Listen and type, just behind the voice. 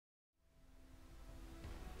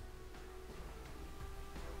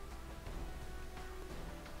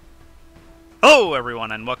Hello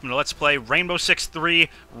everyone, and welcome to Let's Play Rainbow Six 3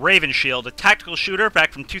 Raven Shield, a tactical shooter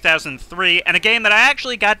back from 2003, and a game that I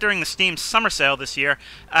actually got during the Steam Summer Sale this year,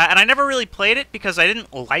 and I never really played it because I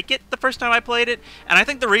didn't like it the first time I played it, and I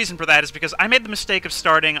think the reason for that is because I made the mistake of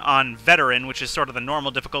starting on Veteran, which is sort of the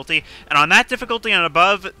normal difficulty, and on that difficulty and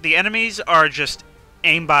above, the enemies are just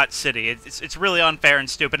aimbot city. It's really unfair and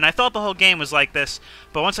stupid, and I thought the whole game was like this,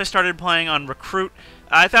 but once I started playing on Recruit,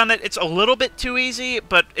 I found that it's a little bit too easy,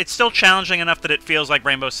 but it's still challenging enough that it feels like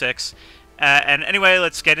Rainbow Six. And anyway,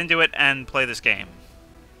 let's get into it and play this game.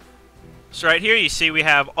 So right here you see we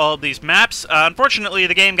have all of these maps. Unfortunately,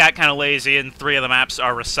 the game got kind of lazy and 3 of the maps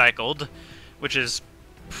are recycled, which is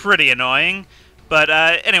pretty annoying. But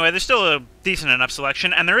anyway, there's still a decent enough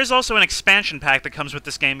selection, and there is also an expansion pack that comes with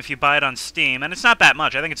this game if you buy it on Steam, and it's not that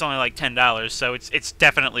much. I think it's only like $10, so it's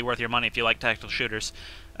definitely worth your money if you like tactical shooters.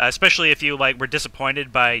 Especially if you were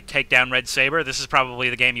disappointed by Takedown Red Saber, this is probably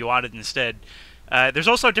the game you wanted instead. There's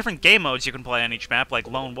also different game modes you can play on each map, like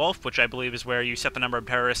Lone Wolf, which I believe is where you set the number of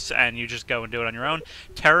terrorists and you just go and do it on your own.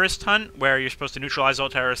 Terrorist Hunt, where you're supposed to neutralize all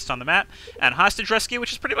terrorists on the map. And Hostage Rescue,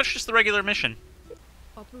 which is pretty much just the regular mission.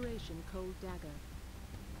 Operation Cold Dagger.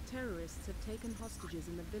 Terrorists have taken hostages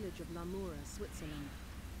in the village of Lamoura, Switzerland.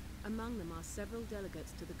 Among them are several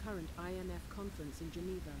delegates to the current IMF conference in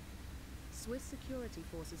Geneva. Swiss security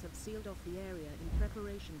forces have sealed off the area in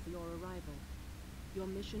preparation for your arrival. Your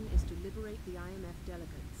mission is to liberate the IMF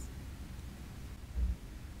delegates.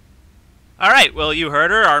 Alright, well, you heard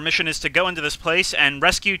her. Our mission is to go into this place and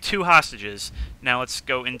rescue 2 hostages. Now let's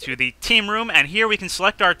go into the team room, and here we can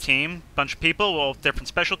select our team. Bunch of people with different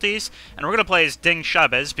specialties, and we're going to play as Ding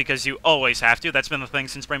Chavez, because you always have to. That's been the thing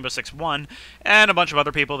since Rainbow Six 1, and a bunch of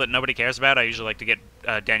other people that nobody cares about. I usually like to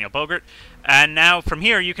get Daniel Bogert. And now, from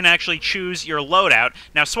here, you can actually choose your loadout.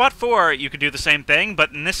 Now, SWAT 4, you could do the same thing,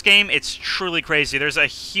 but in this game, it's truly crazy. There's a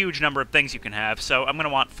huge number of things you can have, so I'm going to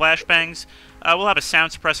want flashbangs. We'll have a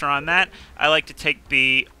sound suppressor on that. I like to take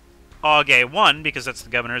the AUG 1 because that's the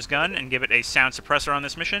governor's gun, and give it a sound suppressor on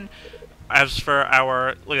this mission. As for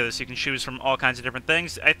our... look at this, you can choose from all kinds of different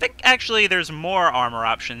things. I think, actually, there's more armor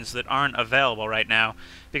options that aren't available right now,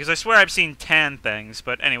 because I swear I've seen tan things.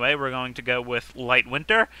 But anyway, we're going to go with Light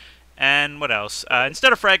Winter. And what else?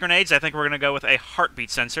 Instead of frag grenades, I think we're going to go with a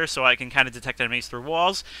heartbeat sensor, so I can kind of detect enemies through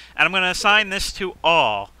walls. And I'm going to assign this to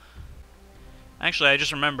all. Actually, I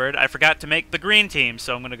just remembered, I forgot to make the green team,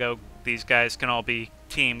 so I'm going to go, these guys can all be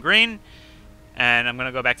team green. And I'm going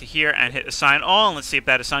to go back to here and hit assign all, and let's see if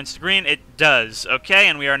that assigns to green. It does. Okay,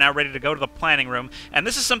 and we are now ready to go to the planning room. And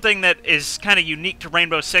this is something that is kind of unique to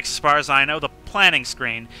Rainbow Six as far as I know, the planning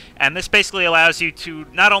screen. And this basically allows you to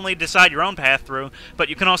not only decide your own path through, but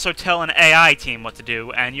you can also tell an AI team what to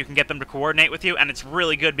do, and you can get them to coordinate with you, and it's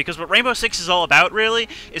really good, because what Rainbow Six is all about, really,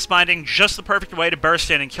 is finding just the perfect way to burst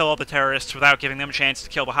in and kill all the terrorists without giving them a chance to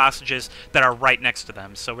kill the hostages that are right next to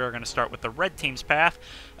them. So we're going to start with the red team's path.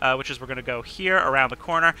 Which is we're going to go here around the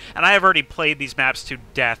corner, and I have already played these maps to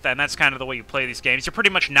death, and that's kind of the way you play these games. You're pretty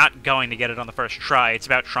much not going to get it on the first try. It's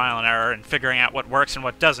about trial and error and figuring out what works and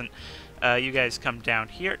what doesn't. You guys come down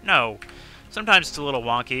here. No. Sometimes it's a little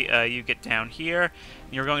wonky. You get down here,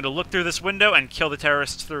 and you're going to look through this window and kill the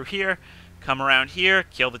terrorists through here. Come around here,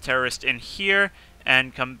 kill the terrorist in here,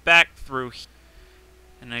 and come back through here.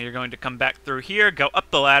 And now you're going to come back through here, go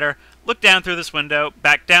up the ladder, look down through this window,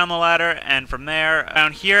 back down the ladder, and from there,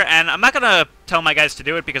 down here. And I'm not going to tell my guys to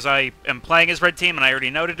do it because I am playing as red team and I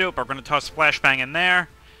already know to do it, but we're going to toss a flashbang in there.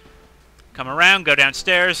 Come around, go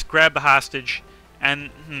downstairs, grab the hostage,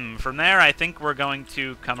 and from there I think we're going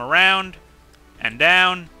to come around and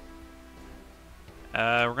down.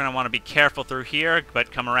 We're going to want to be careful through here,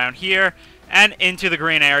 but come around here, and into the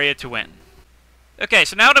green area to win. Okay,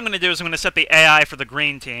 so now what I'm going to do is I'm going to set the AI for the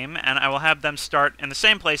green team, and I will have them start in the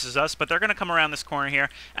same place as us, but they're going to come around this corner here,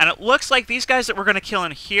 and it looks like these guys that we're going to kill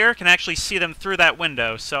in here can actually see them through that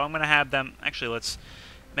window, so I'm going to have them... actually, let's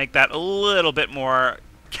make that a little bit more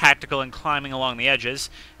tactical and climbing along the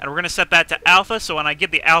edges, and we're going to set that to alpha, so when I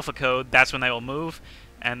give the alpha code, that's when they will move,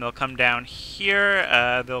 and they'll come down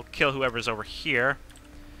here, they'll kill whoever's over here.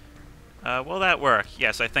 Will that work?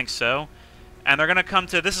 Yes, I think so. And they're going to come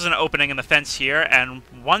to... this is an opening in the fence here, and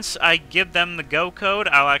once I give them the go code,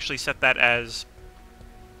 I'll actually set that as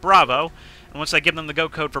Bravo. And once I give them the go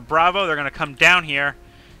code for Bravo, they're going to come down here,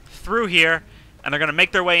 through here, and they're going to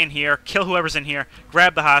make their way in here, kill whoever's in here,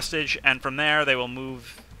 grab the hostage, and from there they will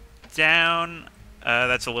move down.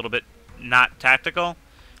 That's a little bit not tactical.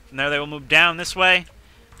 From there they will move down this way,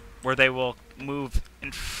 where they will move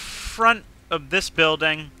in front of this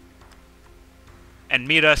building and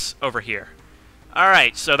meet us over here.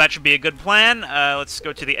 Alright, so that should be a good plan. Let's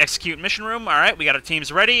go to the execute mission room. Alright, we got our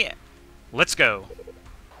teams ready. Let's go.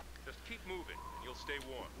 Just keep moving, and you'll stay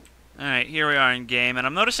warm. Alright, here we are in game, and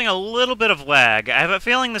I'm noticing a little bit of lag. I have a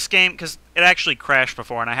feeling this game, because it actually crashed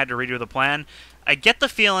before and I had to redo the plan, I get the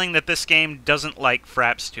feeling that this game doesn't like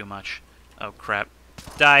fraps too much. Oh crap.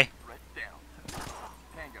 Die. I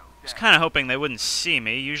was kind of hoping they wouldn't see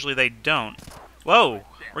me. Usually they don't. Whoa!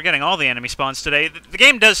 We're getting all the enemy spawns today. The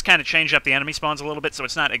game does kind of change up the enemy spawns a little bit, so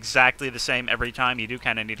it's not exactly the same every time. You do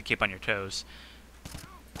kind of need to keep on your toes.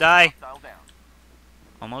 Die.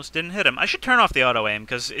 Almost didn't hit him. I should turn off the auto-aim,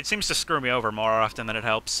 because it seems to screw me over more often than it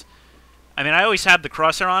helps. I mean, I always have the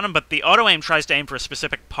crosshair on him, but the auto-aim tries to aim for a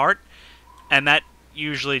specific part, and that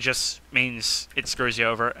usually just means it screws you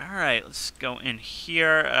over. Alright, let's go in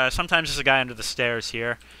here. Sometimes there's a guy under the stairs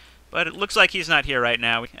here, but it looks like he's not here right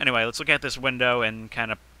now. Anyway, let's look at this window and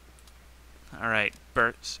kind of... Alright,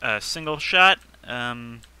 single shot.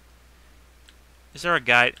 Is there a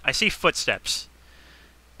guy? I see footsteps.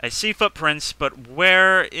 I see footprints, but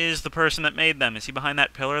where is the person that made them? Is he behind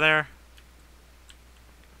that pillar there?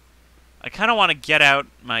 I kind of want to get out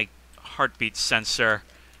my heartbeat sensor.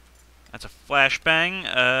 That's a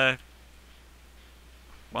flashbang.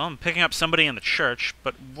 Well, I'm picking up somebody in the church,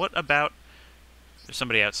 but what about... There's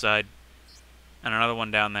somebody outside. And another one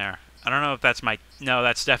down there. I don't know if that's my... No,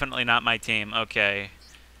 that's definitely not my team. Okay.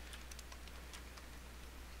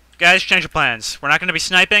 Guys, change of plans. We're not going to be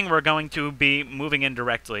sniping, we're going to be moving in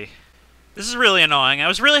directly. This is really annoying. I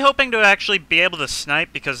was really hoping to actually be able to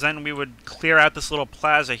snipe, because then we would clear out this little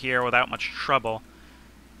plaza here without much trouble.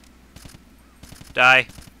 Die.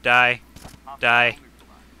 Die. Die.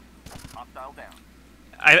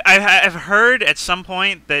 I've heard at some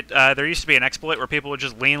point that there used to be an exploit where people would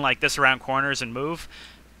just lean like this around corners and move.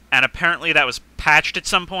 And apparently that was patched at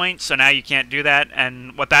some point, so now you can't do that.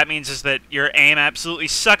 And what that means is that your aim absolutely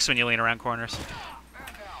sucks when you lean around corners.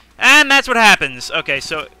 And that's what happens. Okay,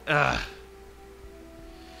 so... Well,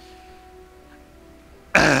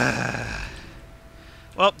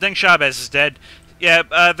 Deng Chavez is dead.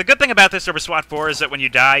 Yeah, the good thing about this over SWAT 4 is that when you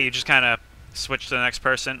die, you just kind of switch to the next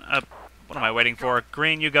person. What am I waiting for?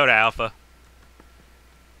 Green, you go to Alpha.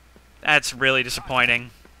 That's really disappointing.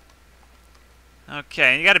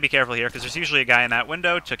 Okay, you gotta be careful here, because there's usually a guy in that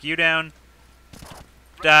window. Took you down.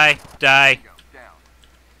 Die. Die.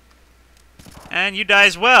 And you die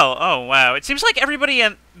as well. Oh, wow. It seems like everybody,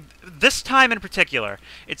 this time in particular,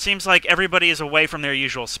 it seems like everybody is away from their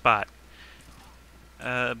usual spot.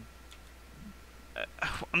 I'm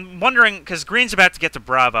wondering, because Green's about to get to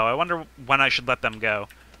Bravo, I wonder when I should let them go.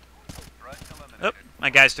 Oh, my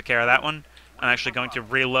guys took care of that one. I'm actually going to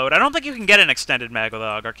reload. I don't think you can get an extended mag with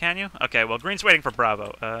AUG, or can you? Okay, well, Green's waiting for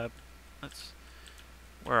Bravo.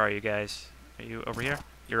 Where are you guys? Are you over here?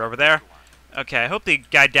 You're over there? Okay, I hope the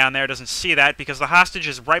guy down there doesn't see that, because the hostage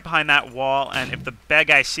is right behind that wall, and if the bad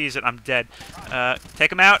guy sees it, I'm dead.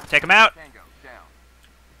 Take him out! Take him out!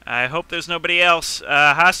 I hope there's nobody else.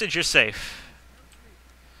 Hostage, you're safe.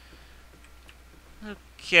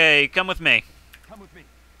 Okay, come with me.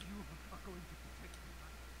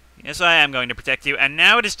 Yes, I am going to protect you. And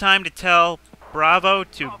now it is time to tell Bravo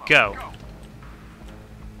to go.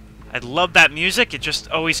 I love that music. It just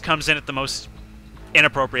always comes in at the most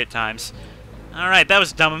inappropriate times. Alright, that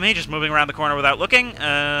was dumb of me, just moving around the corner without looking.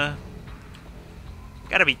 Gotta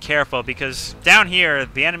be careful, because down here,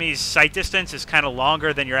 the enemy's sight distance is kind of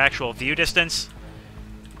longer than your actual view distance.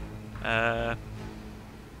 I'm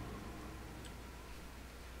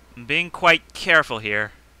being quite careful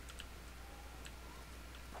here.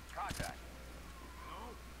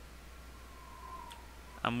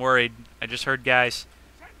 I'm worried. I just heard guys.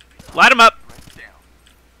 Light them up!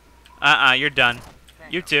 You're done.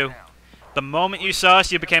 You too. The moment you saw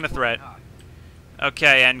us, you became a threat.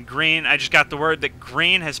 Okay, and Green, I just got the word that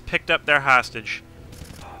Green has picked up their hostage.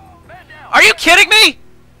 Are you kidding me?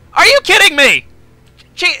 Are you kidding me?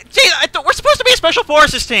 Gee, we're supposed to be a Special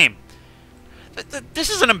Forces team.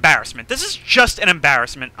 This is an embarrassment. This is just an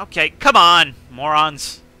embarrassment. Okay, come on,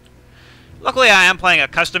 morons. Luckily, I am playing a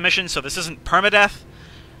custom mission, so this isn't permadeath.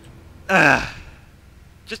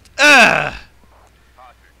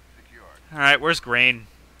 Alright, where's Green?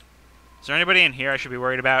 Is there anybody in here I should be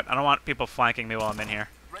worried about? I don't want people flanking me while I'm in here.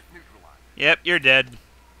 Yep, you're dead.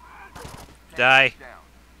 Die.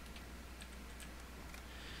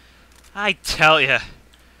 I tell ya.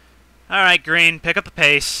 Alright, Green, pick up the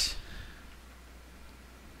pace.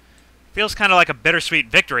 Feels kind of like a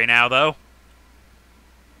bittersweet victory now, though.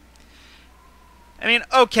 I mean,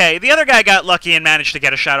 okay, the other guy got lucky and managed to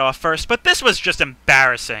get a shot off first, but this was just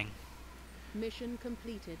embarrassing. Mission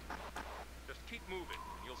completed. Just keep moving,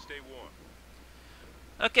 and you'll stay warm.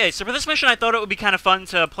 Okay, so for this mission I thought it would be kind of fun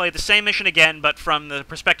to play the same mission again, but from the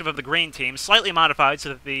perspective of the green team, slightly modified so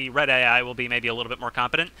that the red AI will be maybe a little bit more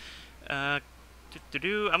competent. I'm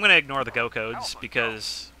going to ignore the go codes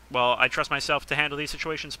because, well, I trust myself to handle these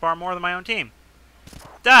situations far more than my own team.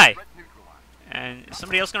 Die! And is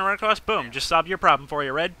somebody else going to run across? Boom, just solved your problem for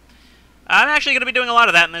you, Red. I'm actually going to be doing a lot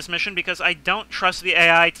of that in this mission because I don't trust the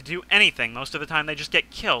AI to do anything. Most of the time they just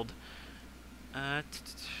get killed.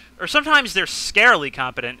 Or sometimes they're scarily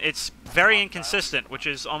competent. It's very inconsistent, which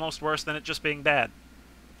is almost worse than it just being bad.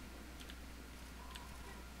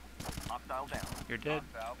 You're dead.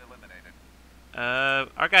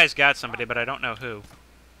 Our guy's got somebody, but I don't know who.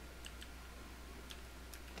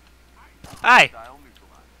 Hi!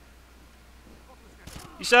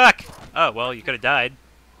 You suck! Oh, well, you could have died.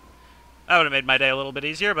 That would have made my day a little bit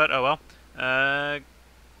easier, but oh well.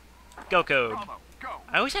 Go code.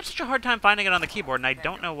 I always have such a hard time finding it on the keyboard, and I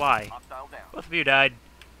don't know why. Both of you died.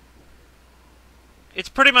 It's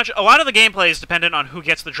pretty much... A lot of the gameplay is dependent on who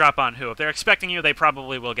gets the drop on who. If they're expecting you, they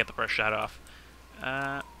probably will get the first shot off.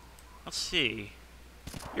 Let's see.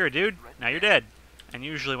 You're a dude. Now you're dead. And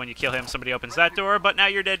usually when you kill him, somebody opens that door, but now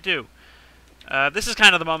you're dead too. This is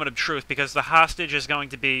kind of the moment of truth, because the hostage is going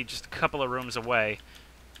to be just a couple of rooms away.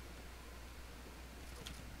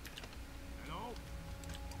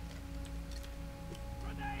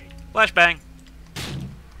 Flashbang.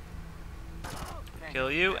 Kill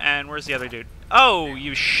you, and where's the other dude? Oh,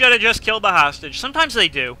 you should have just killed the hostage. Sometimes they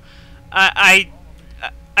do. I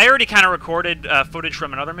already kind of recorded footage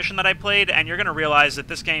from another mission that I played, and you're going to realize that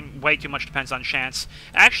this game way too much depends on chance.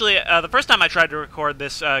 Actually, the first time I tried to record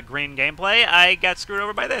this green gameplay, I got screwed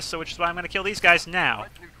over by this, so which is why I'm going to kill these guys now.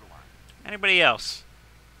 Anybody else?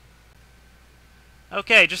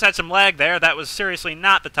 Okay, just had some lag there. That was seriously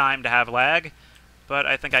not the time to have lag. But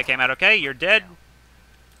I think I came out okay. You're dead.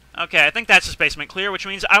 Okay, I think that's this basement clear, which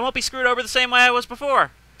means I won't be screwed over the same way I was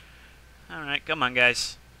before. Alright, come on,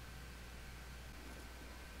 guys.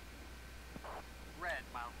 Red,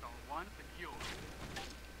 milestone 1 secure.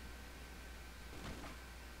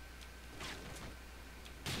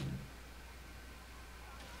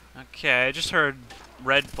 Okay, I just heard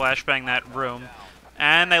Red flashbang that room.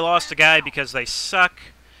 And they lost a guy because they suck.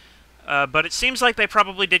 But it seems like they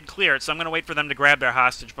probably did clear it, so I'm going to wait for them to grab their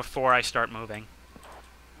hostage before I start moving.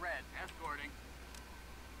 Red, escorting.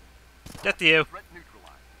 Death to you. Threat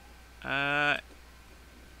neutralized.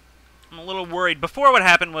 I'm a little worried. Before, what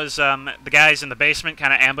happened was the guys in the basement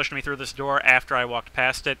kind of ambushed me through this door after I walked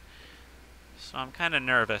past it. So I'm kind of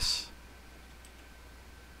nervous.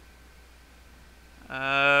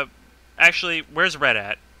 Actually, where's Red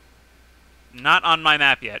at? Not on my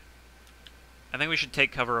map yet. I think we should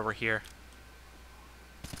take cover over here.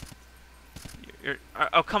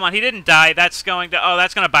 Oh, come on. He didn't die. That's going to... Oh,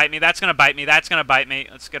 that's going to bite me. That's going to bite me. That's going to bite me.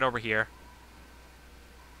 Let's get over here.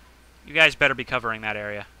 You guys better be covering that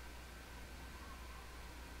area.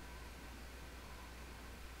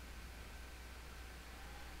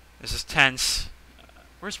 This is tense.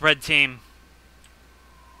 Where's Red Team?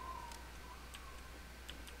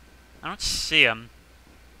 I don't see him.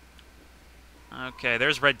 Okay,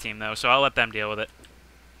 there's Red Team, though, so I'll let them deal with it.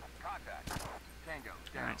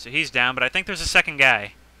 Alright, so he's down, but I think there's a second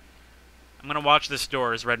guy. I'm going to watch this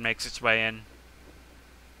door as Red makes its way in.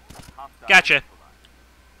 Gotcha.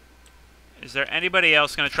 Is there anybody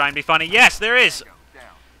else going to try and be funny? Yes, there is!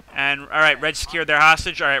 And, alright, Red secured their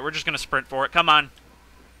hostage. Alright, we're just going to sprint for it. Come on.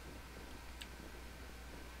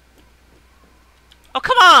 Oh,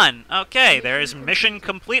 come on! Okay, there is mission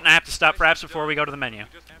complete, and I have to stop perhaps before we go to the menu.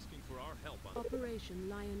 Operation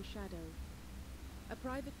Lion Shadow. A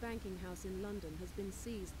private banking house in London has been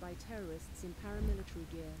seized by terrorists in paramilitary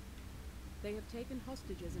gear. They have taken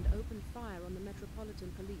hostages and opened fire on the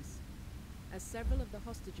Metropolitan Police. As several of the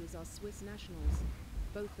hostages are Swiss nationals,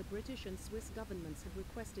 both the British and Swiss governments have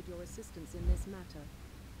requested your assistance in this matter.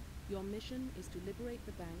 Your mission is to liberate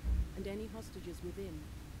the bank and any hostages within,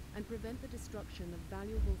 and prevent the destruction of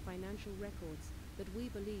valuable financial records that we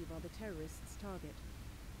believe are the terrorists' target.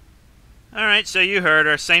 Alright, so you heard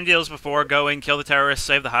her. Same deal as before. Go in, kill the terrorists,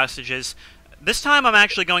 save the hostages. This time I'm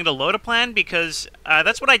actually going to load a plan because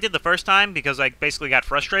that's what I did the first time because I basically got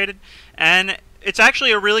frustrated. And it's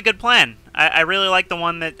actually a really good plan. I really like the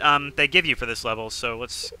one that they give you for this level. So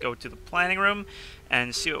let's go to the planning room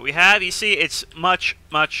and see what we have. You see, it's much,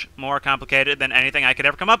 much more complicated than anything I could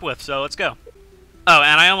ever come up with. So let's go. Oh,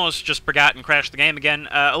 and I almost just forgot and crashed the game again.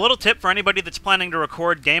 A little tip for anybody that's planning to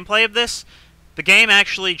record gameplay of this. The game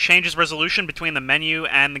actually changes resolution between the menu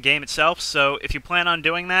and the game itself, so if you plan on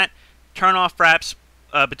doing that, turn off fraps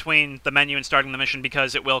between the menu and starting the mission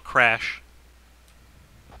because it will crash.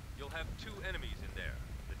 You'll have 2 enemies in there.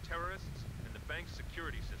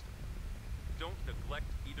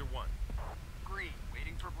 1. Green,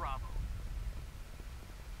 waiting for Bravo.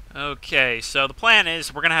 Okay, so the plan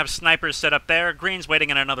is we're going to have snipers set up there. Green's waiting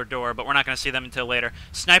in another door, but we're not going to see them until later.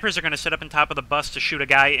 Snipers are going to sit up on top of the bus to shoot a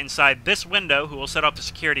guy inside this window who will set off the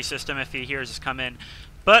security system if he hears us come in.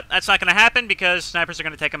 But that's not going to happen because snipers are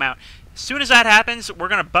going to take him out. As soon as that happens, we're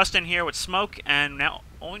going to bust in here with smoke, and now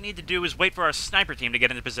all we need to do is wait for our sniper team to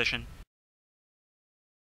get into position.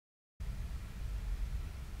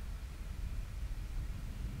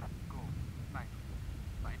 Gold. Sniper.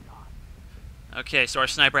 Sight on. Okay, so our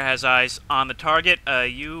sniper has eyes on the target.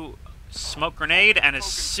 You smoke grenade, and as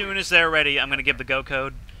soon as they're ready, I'm going to give the go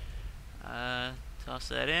code. Toss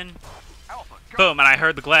that in. Alpha, go. Boom, and I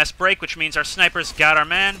heard the glass break, which means our sniper's got our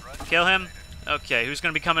man. Kill him. Okay, who's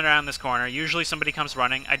going to be coming around this corner? Usually somebody comes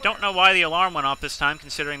running. I don't know why the alarm went off this time,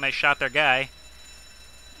 considering they shot their guy.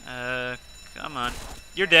 Come on.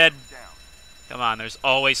 You're dead. Down. Come on, there's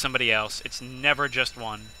always somebody else. It's never just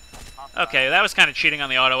one. Okay, that was kind of cheating on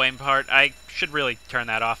the auto-aim part. I should really turn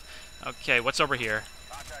that off. Okay, what's over here?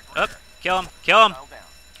 Contact Up, rear. kill him, kill him! File down.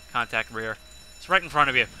 Contact rear. It's right in front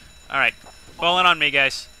of you. Alright, fall in on me,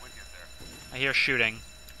 guys. When get there. I hear shooting.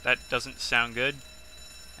 That doesn't sound good.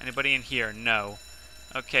 Anybody in here? No.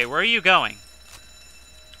 Okay, where are you going?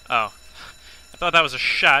 Oh. I thought that was a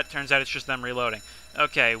shot. Turns out it's just them reloading.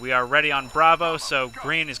 Okay, we are ready on Bravo, so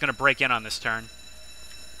Green is going to break in on this turn.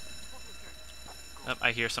 Oh,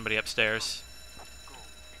 I hear somebody upstairs. Gold.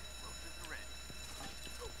 Explosives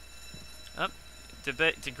ready. Oh,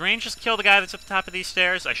 did Green just kill the guy that's up the top of these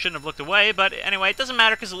stairs? I shouldn't have looked away, but anyway, it doesn't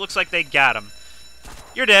matter because it looks like they got him.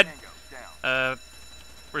 You're dead. Tango. Down.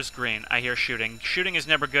 Where's Green? I hear shooting. Shooting is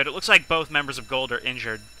never good. It looks like both members of Gold are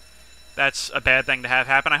injured. That's a bad thing to have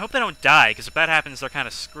happen. I hope they don't die, because if that happens, they're kind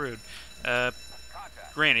of screwed. Contact.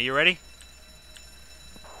 Green, are you ready?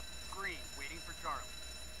 Green, waiting for Charlie.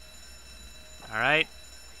 Alright.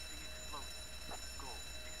 Placing explosives. Gold.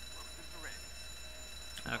 Explosives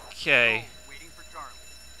ready. Okay. Gold, waiting for Charlie.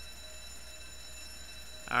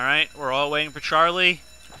 Alright, we're all waiting for Charlie.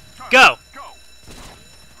 Charlie, Go! Go!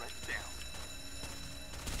 Red down.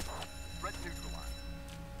 Red neutralized.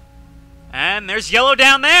 And there's yellow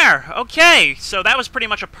down there! Okay, so that was pretty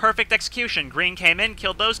much a perfect execution. Green came in,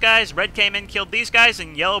 killed those guys, red came in, killed these guys,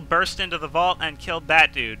 and yellow burst into the vault and killed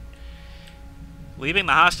that dude. Leaving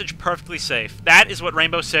the hostage perfectly safe. That is what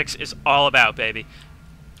Rainbow Six is all about, baby.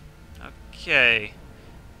 Okay.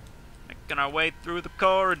 Making our way through the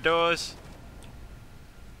corridors.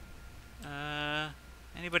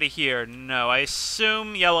 Anybody here? No. I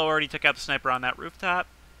assume yellow already took out the sniper on that rooftop.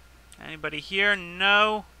 Anybody here?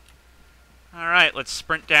 No. Alright, let's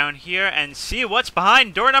sprint down here and see what's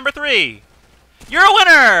behind door number 3. You're a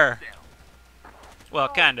winner! Down. Well,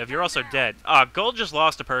 kind of. You're also dead. Gold just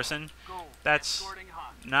lost a person. Gold. That's Escorting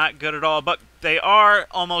hostage. not good at all, but they are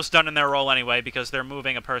almost done in their role anyway because they're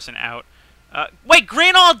moving a person out. Wait,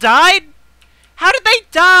 Green all died? How did they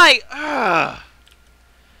die? Ugh.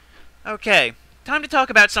 Okay, time to talk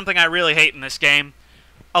about something I really hate in this game.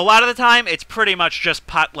 A lot of the time, it's pretty much just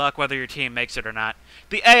pot luck whether your team makes it or not.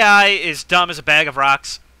 The AI is dumb as a bag of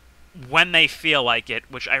rocks when they feel like it,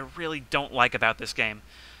 which I really don't like about this game.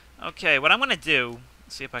 Okay, what I'm going to do,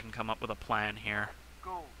 let's see if I can come up with a plan here.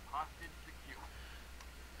 Gold. Hostage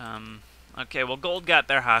secure. Okay, well, Gold got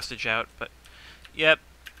their hostage out, but, yep,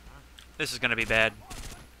 this is going to be bad.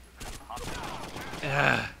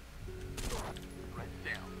 Ugh. Red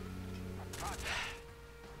down.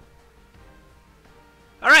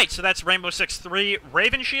 Alright, so that's Rainbow Six 3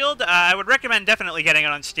 Raven Shield. I would recommend definitely getting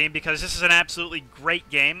it on Steam because this is an absolutely great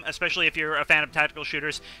game, especially if you're a fan of tactical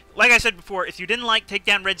shooters. Like I said before, if you didn't like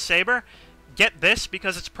Takedown Red Saber, get this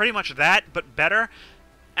because it's pretty much that, but better.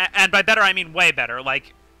 And by better, I mean way better,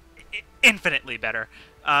 like infinitely better.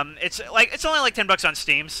 It's only like $10 on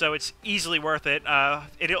Steam, so it's easily worth it.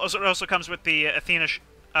 It also comes with the Athena.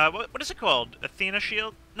 What is it called? Athena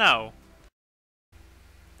Shield? No.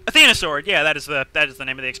 Athena Sword, yeah, that is the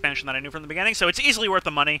name of the expansion that I knew from the beginning, so it's easily worth the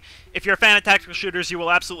money. If you're a fan of tactical shooters, you will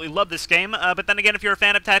absolutely love this game, but then again, if you're a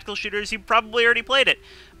fan of tactical shooters, you probably already played it.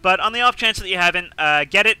 But on the off chance that you haven't,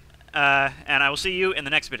 get it, and I will see you in the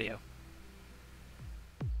next video.